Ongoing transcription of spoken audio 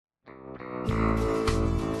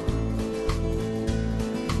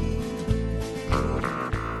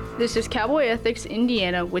This is Cowboy Ethics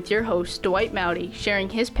Indiana with your host, Dwight Mowdy, sharing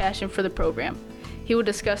his passion for the program. He will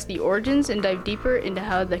discuss the origins and dive deeper into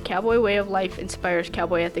how the cowboy way of life inspires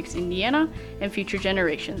Cowboy Ethics Indiana and future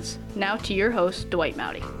generations. Now to your host, Dwight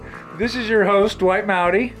Mowdy. This is your host, Dwight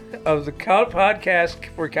Mowdy, of the podcast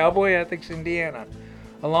for Cowboy Ethics Indiana.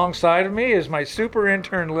 Alongside of me is my super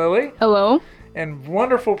intern, Lily. Hello. And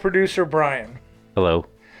wonderful producer, Brian. Hello.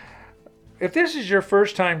 If this is your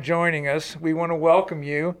first time joining us, we want to welcome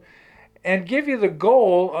you and give you the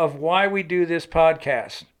goal of why we do this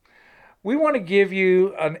podcast. We want to give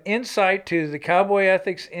you an insight to the Cowboy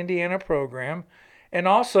Ethics Indiana program and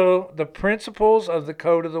also the principles of the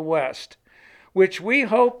Code of the West, which we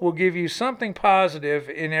hope will give you something positive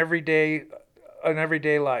in everyday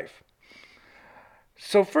life.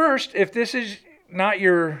 So first, if this is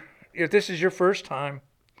your first time,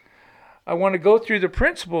 I want to go through the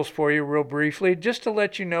principles for you real briefly, just to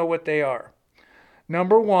let you know what they are.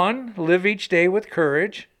 Number 1, live each day with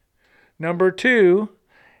courage. Number 2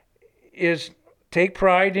 is take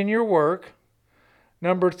pride in your work.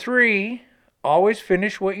 Number 3, always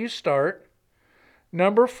finish what you start.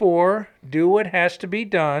 Number 4, do what has to be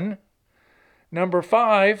done. Number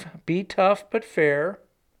 5, be tough but fair.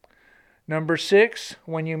 Number 6,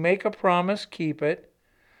 when you make a promise, keep it.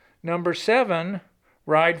 Number 7,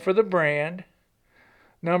 ride for the brand.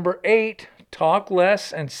 Number 8, talk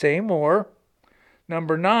less and say more.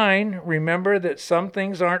 Number 9, remember that some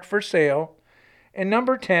things aren't for sale. And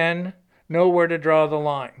number 10, know where to draw the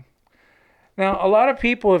line. Now, a lot of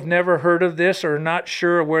people have never heard of this or are not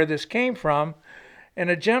sure where this came from. And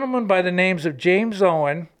a gentleman by the names of James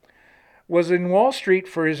Owen was in Wall Street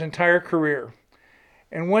for his entire career.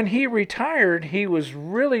 And when he retired, he was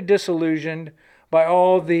really disillusioned by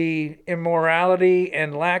all the immorality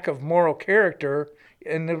and lack of moral character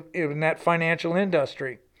in that financial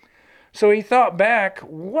industry. So he thought back,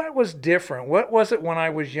 what was different? What was it when I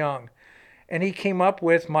was young? And he came up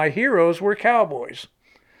with my heroes were cowboys.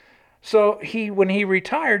 So when he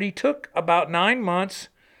retired, he took about 9 months,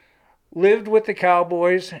 lived with the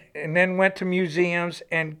cowboys, and then went to museums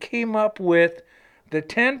and came up with the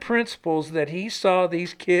 10 principles that he saw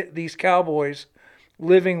these cowboys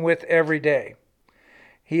living with every day.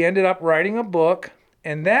 He ended up writing a book,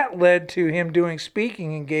 and that led to him doing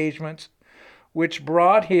speaking engagements, which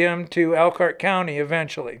brought him to Elkhart County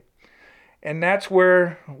eventually. And that's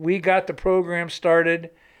where we got the program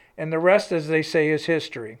started, and the rest, as they say, is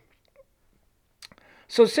history.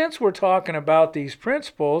 So since we're talking about these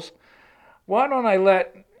principles, why don't I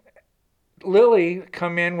let Lily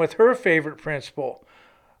come in with her favorite principle?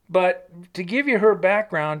 But to give you her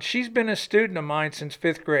background, she's been a student of mine since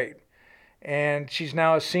 5th grade. And she's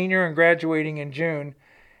now a senior and graduating in June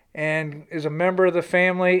and is a member of the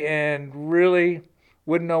family and really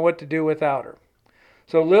wouldn't know what to do without her.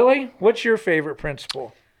 So Lily, what's your favorite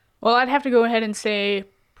principle? Well, I'd have to go ahead and say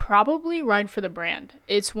probably ride for the brand.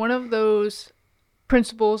 It's one of those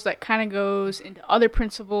principles that kind of goes into other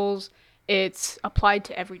principles. It's applied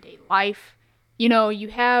to everyday life. You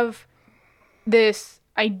have this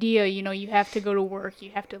idea, you have to go to work,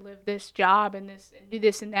 you have to live this job and do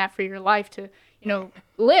this and that for your life to,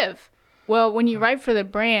 live. Well, when you ride for the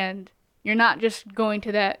brand, you're not just going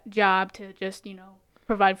to that job to just,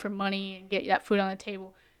 provide for money and get that food on the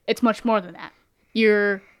table. It's much more than that.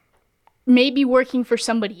 You're maybe working for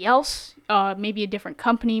somebody else, maybe a different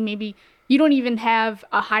company, maybe you don't even have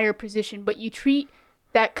a higher position, but you treat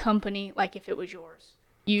that company like if it was yours.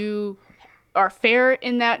 You are fair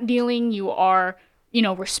in that dealing, you are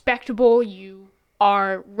respectable, you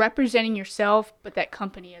are representing yourself, but that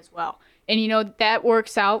company as well. And, that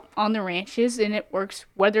works out on the ranches, and it works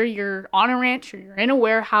whether you're on a ranch or you're in a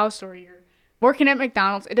warehouse or you're working at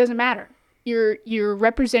McDonald's. It doesn't matter. You're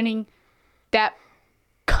representing that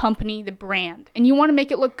company, the brand, and you want to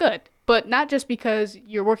make it look good, but not just because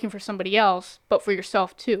you're working for somebody else, but for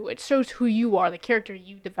yourself too. It shows who you are, the character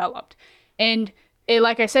you developed. And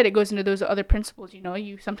like I said, it goes into those other principles.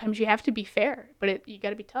 Sometimes you have to be fair, but you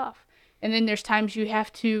got to be tough. And then there's times you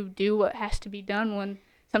have to do what has to be done when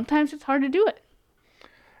sometimes it's hard to do it.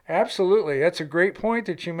 Absolutely. That's a great point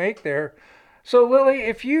that you make there. So Lily,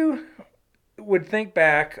 if you would think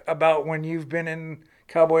back about when you've been in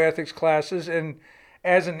cowboy ethics classes, and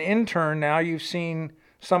as an intern now you've seen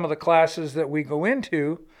some of the classes that we go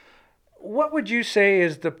into, what would you say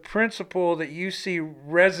is the principle that you see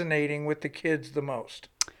resonating with the kids the most?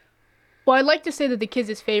 Well, I'd like to say that the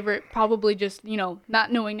kids' favorite, probably just,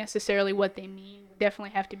 not knowing necessarily what they mean,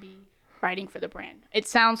 definitely have to be riding for the brand. It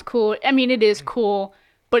sounds cool. I mean, it is cool,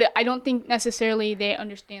 But I don't think necessarily they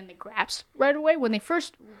understand the grasp right away. When they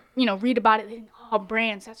first, read about it, they think, oh,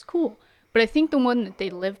 brands, that's cool. But I think the one that they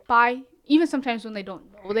live by, even sometimes when they don't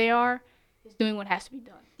know they are, is doing what has to be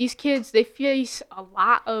done. These kids, they face a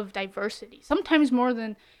lot of diversity, sometimes more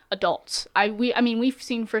than adults. We've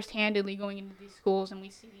seen first-handedly going into these schools, and we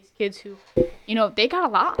see these kids who, they got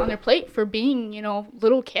a lot on their plate for being,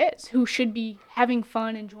 little kids who should be having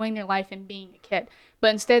fun, enjoying their life, and being a kid. But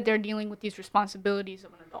instead, they're dealing with these responsibilities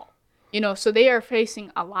of an adult. So they are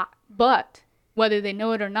facing a lot. But whether they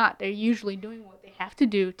know it or not, they're usually doing what they have to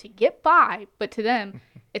do to get by. But to them,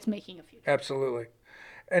 it's making a future. Absolutely.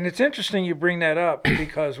 And it's interesting you bring that up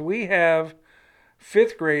because we have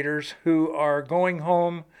fifth graders who are going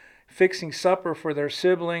home, fixing supper for their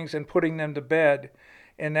siblings and putting them to bed.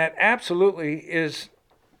 And that absolutely is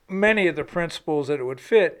many of the principles that it would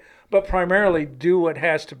fit, but primarily do what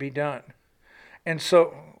has to be done. And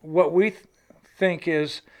so what we think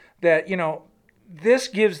is that, this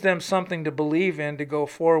gives them something to believe in to go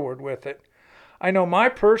forward with it. I know my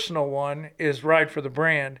personal one is Ride for the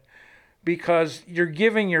Brand because you're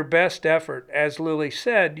giving your best effort. As Lily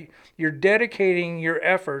said, you're dedicating your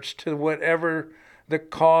efforts to whatever the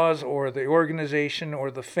cause or the organization or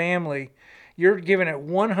the family. You're giving it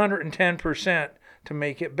 110% to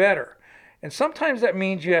make it better. And sometimes that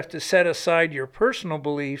means you have to set aside your personal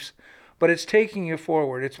beliefs, but it's taking you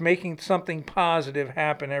forward. It's making something positive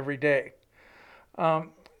happen every day.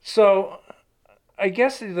 So I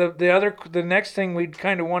guess the next thing we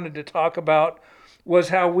kind of wanted to talk about was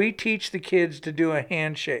how we teach the kids to do a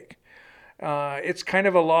handshake. It's kind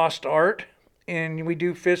of a lost art, and we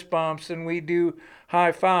do fist bumps and we do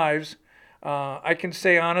high fives. I can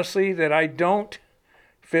say honestly that I don't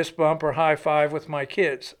fist bump or high five with my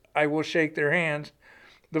kids. I will shake their hands.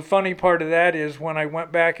 The funny part of that is when I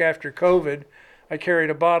went back after COVID, I carried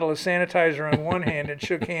a bottle of sanitizer in one hand and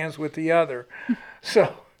shook hands with the other.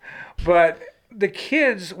 But the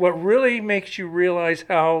kids, what really makes you realize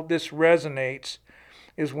how this resonates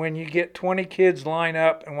is when you get 20 kids line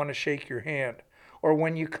up and want to shake your hand. Or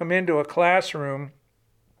when you come into a classroom,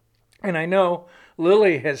 and I know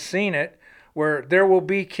Lily has seen it, where there will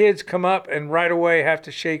be kids come up and right away have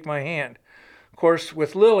to shake my hand. Of course,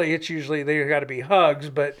 with Lily, it's usually they got to be hugs,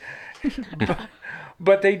 but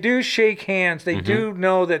they do shake hands. They do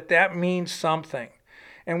know that means something.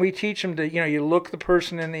 And we teach them to, you look the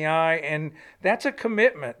person in the eye, and that's a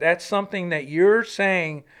commitment. That's something that you're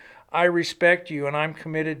saying, I respect you, and I'm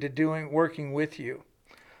committed to working with you.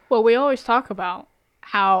 Well, we always talk about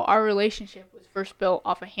how our relationship was first built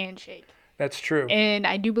off a handshake. That's true. And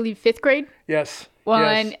I do believe 5th grade. Yes.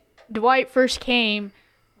 When Dwight first came,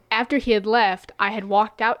 after he had left, I had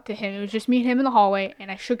walked out to him. It was just me and him in the hallway,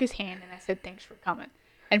 and I shook his hand, and I said, thanks for coming.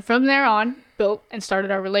 And from there on, built and started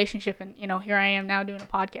our relationship, and, here I am now doing a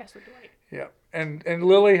podcast with Dwight. Yeah, and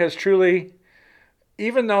Lily has truly,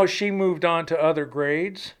 even though she moved on to other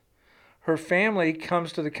grades, her family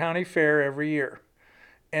comes to the county fair every year.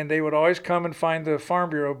 And they would always come and find the Farm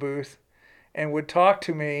Bureau booth and would talk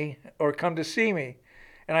to me or come to see me.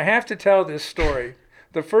 And I have to tell this story.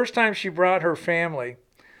 The first time she brought her family,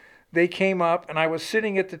 they came up, and I was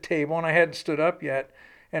sitting at the table, and I hadn't stood up yet,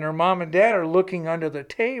 and her mom and dad are looking under the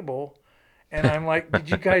table, and I'm like, did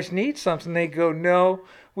you guys need something? They go, no,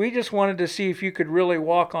 we just wanted to see if you could really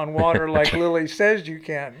walk on water like Lily says you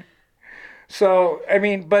can. So,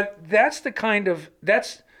 but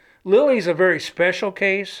Lily's a very special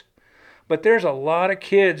case, but there's a lot of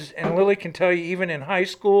kids, and Lily can tell you even in high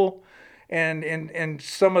school and in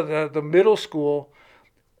some of the middle school,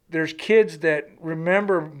 there's kids that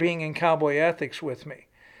remember being in Cowboy Ethics with me.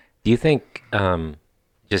 Do you think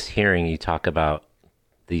just hearing you talk about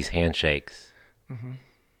these handshakes,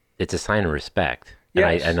 it's a sign of respect?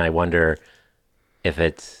 Yes. And I wonder if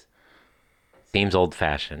seems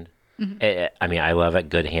old-fashioned. I love a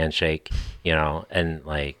good handshake, and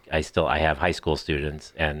like I have high school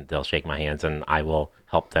students, and they'll shake my hands, and I will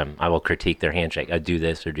help them. I will critique their handshake. I do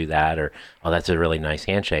this or do that, or, oh, that's a really nice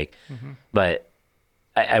handshake. But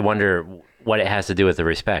I wonder what it has to do with the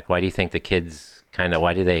respect. Why do you think the kids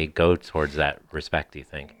why do they go towards that respect, do you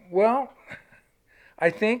think? Well, I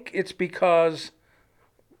think it's because,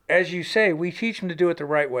 as you say, we teach them to do it the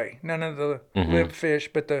right way. None of the limp fish,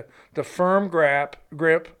 but the firm grip,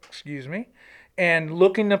 and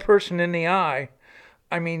looking the person in the eye.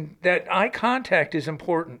 That eye contact is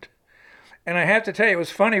important. And I have to tell you, it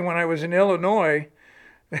was funny when I was in Illinois,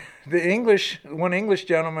 one English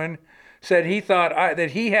gentleman said he thought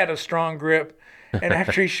that he had a strong grip, and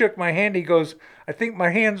after he shook my hand, he goes, "I think my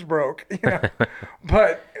hand's broke."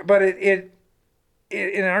 But it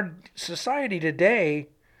in our society today,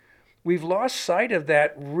 we've lost sight of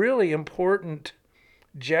that really important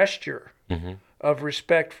gesture of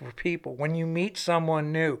respect for people. When you meet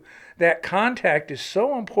someone new, that contact is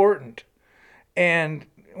so important. And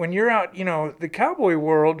when you're out, the cowboy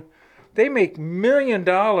world, they make $1 million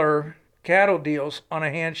cattle deals on a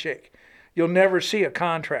handshake. You'll never see a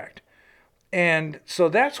contract. And so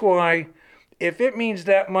that's why, if it means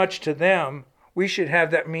that much to them, we should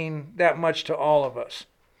have that mean that much to all of us.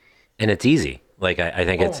 And it's easy. Like I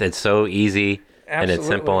think it's so easy. Absolutely. And it's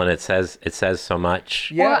simple, and it says so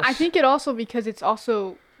much. Yes. Well, I think it also, because it's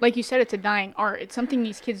also, like you said, it's a dying art. It's something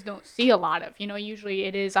these kids don't see a lot of. Usually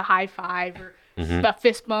it is a high five or a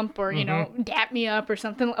fist bump or, dap me up or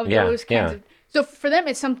something of those kinds of. So for them,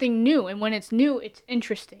 it's something new. And when it's new, it's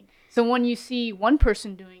interesting. So when you see one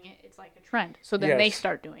person doing it, it's like a trend. So then they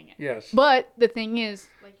start doing it. Yes. But the thing is,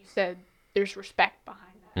 like you said, there's respect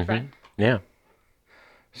behind that trend. Yeah.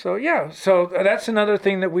 So that's another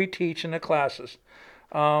thing that we teach in the classes.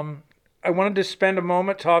 I wanted to spend a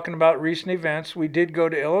moment talking about recent events. We did go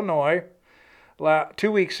to Illinois 2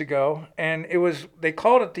 weeks ago, and they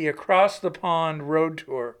called it the Across the Pond Road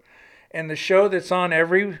Tour. And the show that's on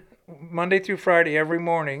every Monday through Friday, every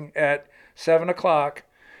morning at 7 o'clock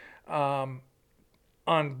on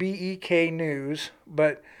BEK News.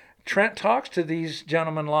 But Trent talks to these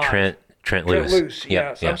gentlemen live. Trent Loos.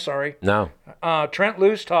 Yes, I'm sorry. No. Trent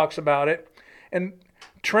Loos talks about it. And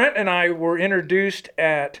Trent and I were introduced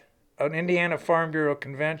at an Indiana Farm Bureau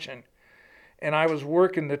convention. And I was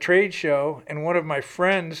working the trade show, and one of my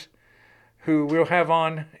friends, who we'll have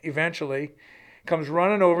on eventually, comes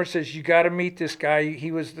running over and says, "You got to meet this guy.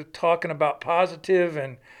 He was talking about positive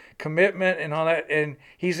and commitment and all that, and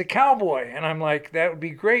he's a cowboy." And I'm like, "That would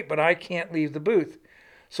be great, but I can't leave the booth."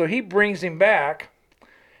 So he brings him back,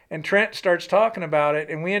 and Trent starts talking about it,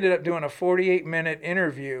 and we ended up doing a 48-minute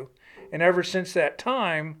interview. And ever since that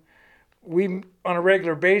time, on a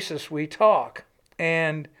regular basis, we talk.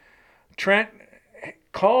 And Trent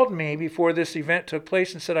called me before this event took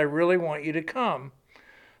place and said, "I really want you to come."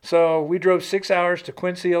 So we drove 6 hours to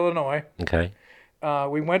Quincy, Illinois. Okay.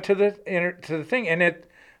 We went to the thing, and at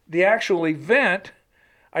the actual event,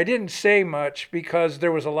 I didn't say much because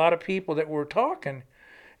there was a lot of people that were talking.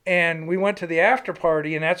 And we went to the after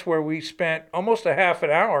party, and that's where we spent almost a half an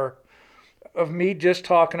hour of me just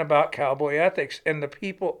talking about cowboy ethics and the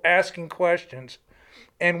people asking questions.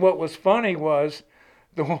 And what was funny was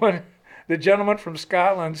the gentleman from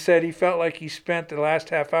Scotland said he felt like he spent the last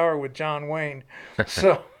half hour with John Wayne.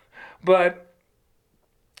 But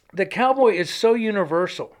the cowboy is so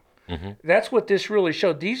universal. That's what this really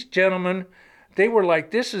showed. These gentlemen, they were like,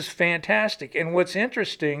 "This is fantastic." And what's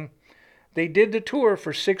interesting, they did the tour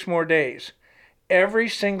for 6 more days. Every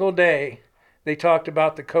single day, they talked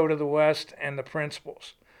about the Code of the West and the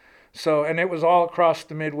principles. So, and it was all across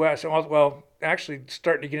the Midwest. Well, actually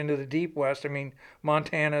starting to get into the Deep West. I mean,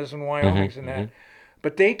 Montana's and Wyoming's and that.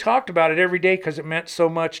 But they talked about it every day because it meant so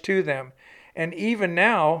much to them. And even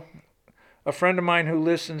now, a friend of mine who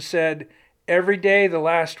listens said every day the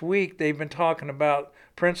last week they've been talking about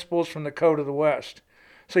principles from the Code of the West.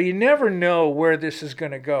 So you never know where this is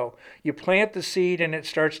going to go. You plant the seed and it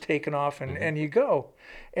starts taking off, and you go.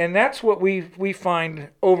 And that's what we find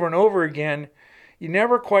over and over again. You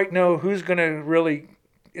never quite know who's going to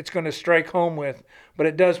it's going to strike home with, but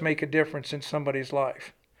it does make a difference in somebody's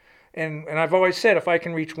life. And I've always said, if I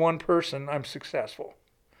can reach one person, I'm successful.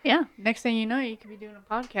 Yeah. Next thing you know, you could be doing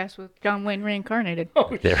a podcast with John Wayne reincarnated.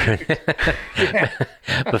 Oh, yeah.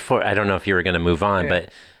 Before, I don't know if you were going to move on,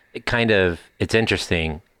 but it's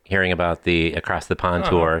interesting hearing about the Across the Pond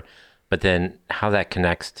tour, but then how that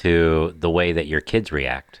connects to the way that your kids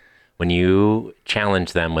react. When you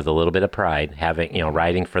challenge them with a little bit of pride,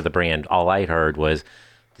 riding for the brand, all I heard was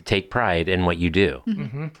to take pride in what you do,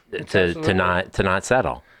 to not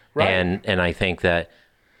settle. Right. And I think that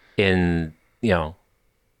in,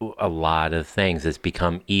 a lot of things, it's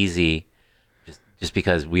become easy just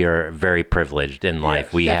because we are very privileged in life.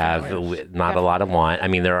 Yes, we have not a lot of want. I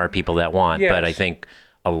mean, there are people that want, but I think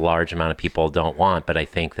a large amount of people don't want. But I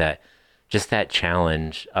think that just that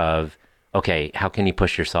challenge of, okay, how can you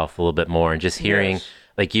push yourself a little bit more? And just hearing,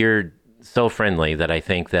 like, you're so friendly that I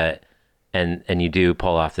think that, and you do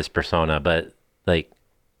pull off this persona, but like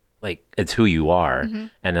it's who you are.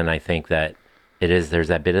 And then I think that there's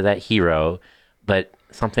that bit of that hero, but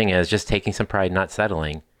something as just taking some pride, not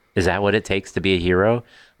settling. Is that what it takes to be a hero?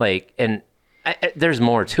 There's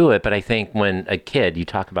more to it, but I think when a kid, you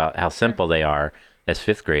talk about how simple they are as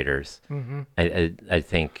 5th graders. I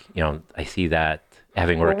think, I see that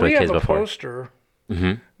having worked with kids before. We have a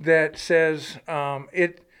poster that says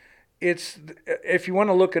it's, if you want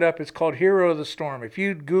to look it up, it's called Hero of the Storm. If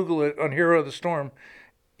you Google it on Hero of the Storm,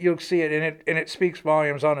 you'll see it, and it speaks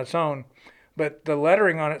volumes on its own. But the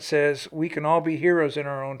lettering on it says we can all be heroes in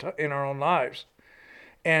our own lives,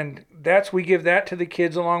 and we give that to the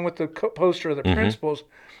kids along with the poster of the principals.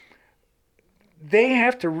 They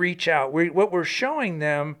have to reach out. What we're showing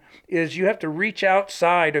them is you have to reach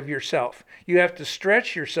outside of yourself. You have to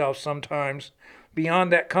stretch yourself sometimes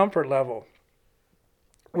beyond that comfort level.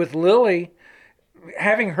 With Lily,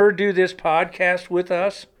 having her do this podcast with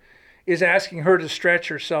us is asking her to stretch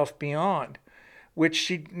herself beyond, which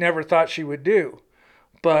she never thought she would do.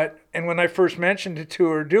 And when I first mentioned it to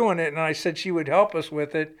her doing it, and I said she would help us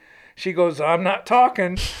with it, she goes, "I'm not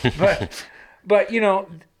talking." but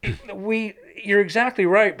you're exactly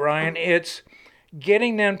right, Brian. It's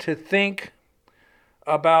getting them to think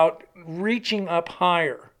about reaching up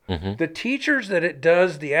higher. The teachers that it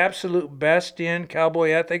does the absolute best in cowboy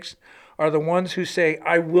ethics are the ones who say,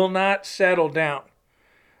 "I will not settle down.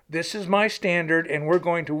 This is my standard, and we're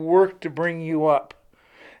going to work to bring you up."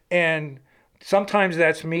 And sometimes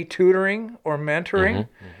that's me tutoring or mentoring.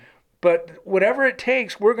 But whatever it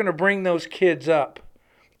takes, we're going to bring those kids up.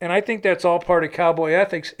 And I think that's all part of cowboy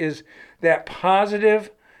ethics, is that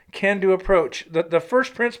positive, can-do approach. The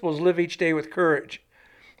first principle is live each day with courage.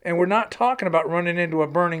 And we're not talking about running into a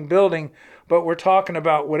burning building, but we're talking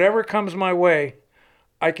about whatever comes my way,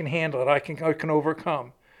 I can handle it. I can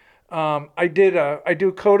overcome. I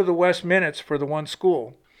do Code of the West minutes for the one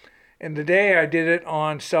school. And today I did it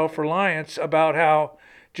on self-reliance, about how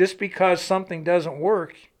just because something doesn't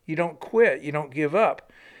work, you don't quit, you don't give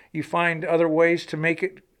up. You find other ways to make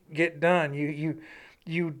it get done.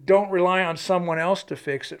 You don't rely on someone else to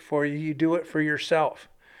fix it for you. You do it for yourself.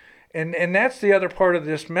 And that's the other part of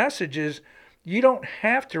this message, is you don't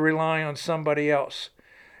have to rely on somebody else.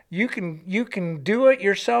 You can do it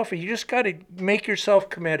yourself, and you just got to make yourself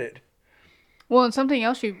committed. Well, and something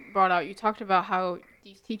else you brought out, you talked about how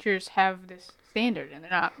these teachers have this standard, and they're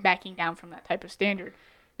not backing down from that type of standard.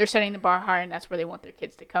 They're setting the bar higher, and that's where they want their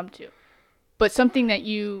kids to come to. But something that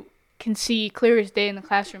you can see clear as day in the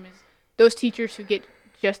classroom is those teachers who get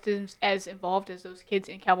just as involved as those kids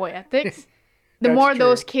in cowboy ethics, the more true.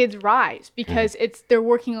 those kids rise, because they're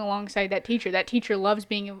working alongside that teacher. That teacher loves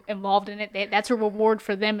being involved in it. That's a reward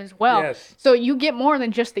for them as well. Yes. So you get more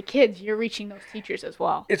than just the kids. You're reaching those teachers as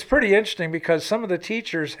well. It's pretty interesting, because some of the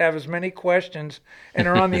teachers have as many questions and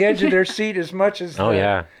are on the edge of their seat as much as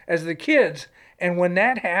as the kids. And when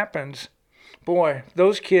that happens, boy,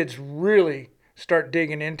 those kids really start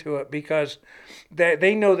digging into it, because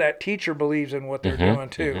they know that teacher believes in what they're doing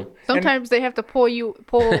too. Sometimes they have to pull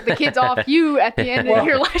the kids off you at the end of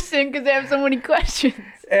your lesson because they have so many questions.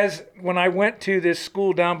 As when I went to this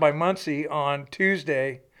school down by Muncie on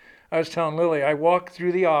Tuesday, I was telling Lily, I walked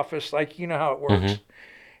through the office, like, you know how it works.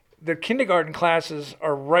 The kindergarten classes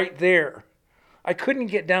are right there. I couldn't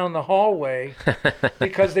get down the hallway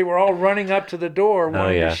because they were all running up to the door,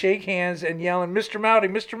 wanting to shake hands and yelling, "Mr. Mowdy,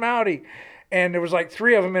 Mr. Mowdy." And there was like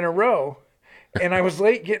 3 of them in a row. And I was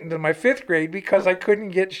late getting to my 5th grade because I couldn't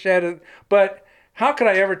get shadowed. But how could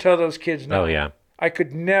I ever tell those kids no? Oh, yeah. I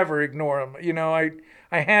could never ignore them. You know, I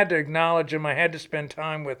had to acknowledge them. I had to spend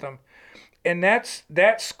time with them. And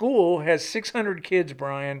that school has 600 kids,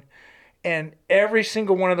 Brian. And every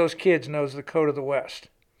single one of those kids knows the Code of the West.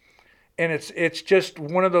 And it's just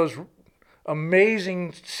one of those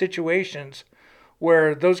amazing situations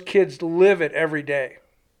where those kids live it every day.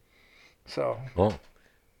 So, cool.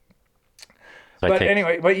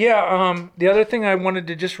 The other thing I wanted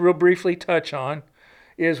to just real briefly touch on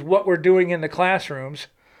is what we're doing in the classrooms.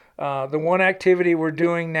 The one activity we're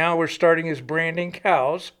doing now, we're starting, is branding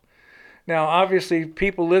cows. Now, obviously,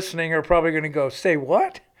 people listening are probably going to go, "Say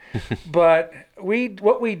what?" But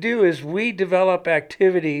what we do is we develop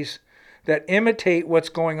activities that imitate what's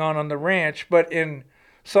going on the ranch, but in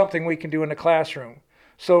something we can do in the classroom.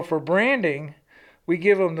 So for branding, we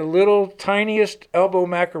give them the little tiniest elbow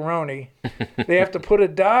macaroni. They have to put a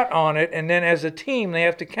dot on it, and then as a team, they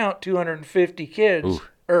have to count 250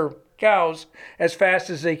 cows as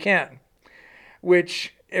fast as they can.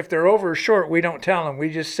 Which, if they're over or short, we don't tell them.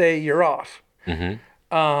 We just say, "You're off." And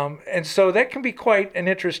so that can be quite an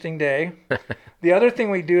interesting day. The other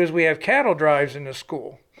thing we do is we have cattle drives in the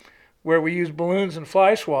school, where we use balloons and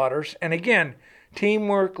fly swatters. And again,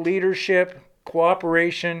 teamwork, leadership,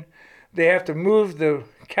 cooperation. They have to move the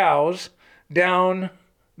cows down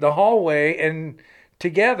the hallway and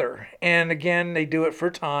together. And again, they do it for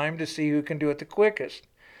time to see who can do it the quickest.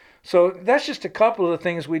 So that's just a couple of the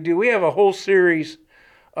things we do. We have a whole series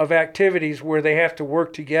of activities where they have to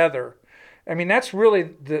work together. I mean, that's really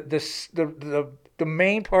the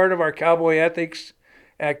main part of our cowboy ethics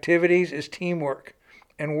activities is teamwork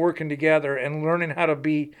and working together and learning how to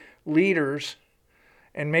be leaders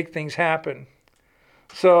and make things happen.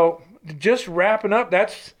 So just wrapping up,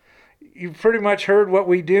 you've pretty much heard what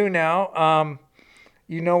we do now.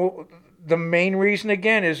 The main reason,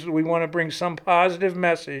 again, is we want to bring some positive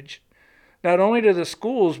message, not only to the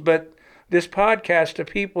schools, but this podcast to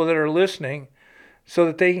people that are listening, so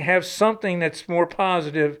that they have something that's more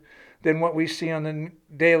positive than what we see on the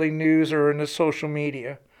daily news or in the social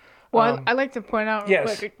media. Well, I'd like to point out, real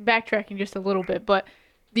yes. quick, backtracking just a little bit, but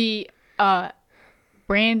the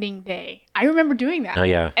branding day, I remember doing that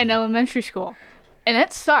in elementary school. And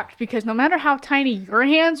it sucked because no matter how tiny your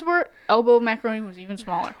hands were, elbow macaroni was even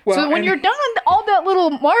smaller. Well, so when you're done, all that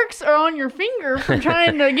little marks are on your finger from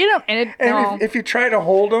trying to get them. And if you try to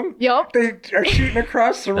hold them, they are shooting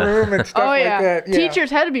across the room and stuff like that. Yeah.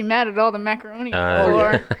 Teachers had to be mad at all the macaroni on the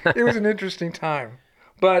floor. It was an interesting time.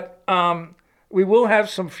 But we will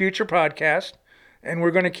have some future podcasts, and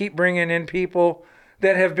we're going to keep bringing in people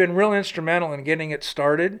that have been real instrumental in getting it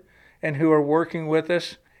started and who are working with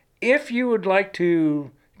us. If you would like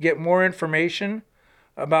to get more information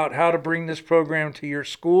about how to bring this program to your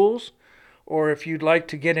schools, or if you'd like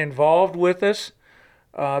to get involved with us,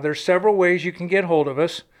 there's several ways you can get hold of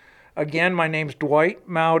us. Again, my name's Dwight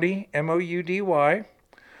Moudy, Moudy.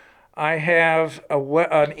 I have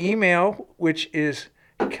an email, which is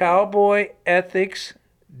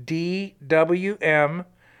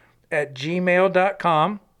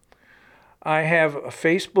cowboyethicsdwm@gmail.com. I have a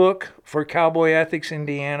Facebook for Cowboy Ethics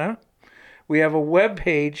Indiana. We have a web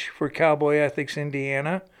page for Cowboy Ethics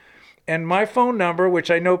Indiana. And my phone number, which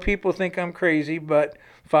I know people think I'm crazy, but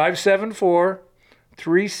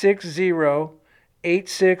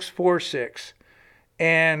 574-360-8646.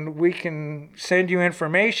 And we can send you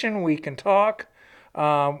information. We can talk.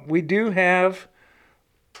 We do have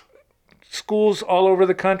schools all over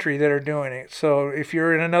the country that are doing it. So if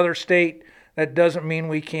you're in another state, that doesn't mean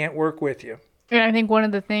we can't work with you. And I think one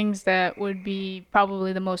of the things that would be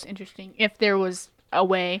probably the most interesting, if there was a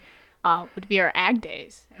way, would be our ag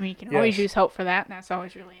days. I mean, you can always use help for that, and that's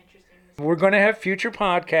always really interesting. We're going to have future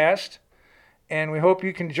podcasts, and we hope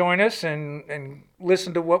you can join us and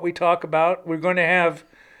listen to what we talk about. We're going to have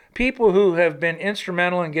people who have been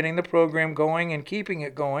instrumental in getting the program going and keeping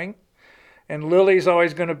it going. And Lily's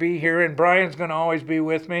always going to be here, and Brian's going to always be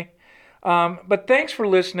with me. But thanks for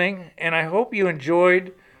listening, and I hope you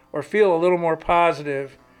enjoyed or feel a little more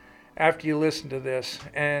positive after you listen to this,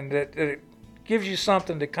 and that it gives you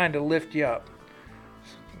something to kind of lift you up.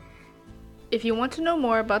 If you want to know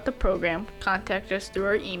more about the program, contact us through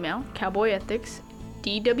our email,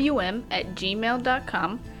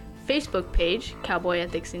 cowboyethicsdwm@gmail.com, Facebook page, Cowboy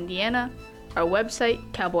Ethics Indiana, our website,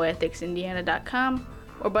 cowboyethicsindiana.com,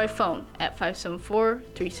 or by phone at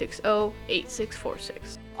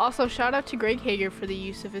 574-360-8646. Also, shout out to Greg Hager for the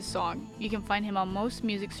use of his song. You can find him on most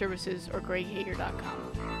music services or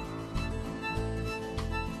greghager.com.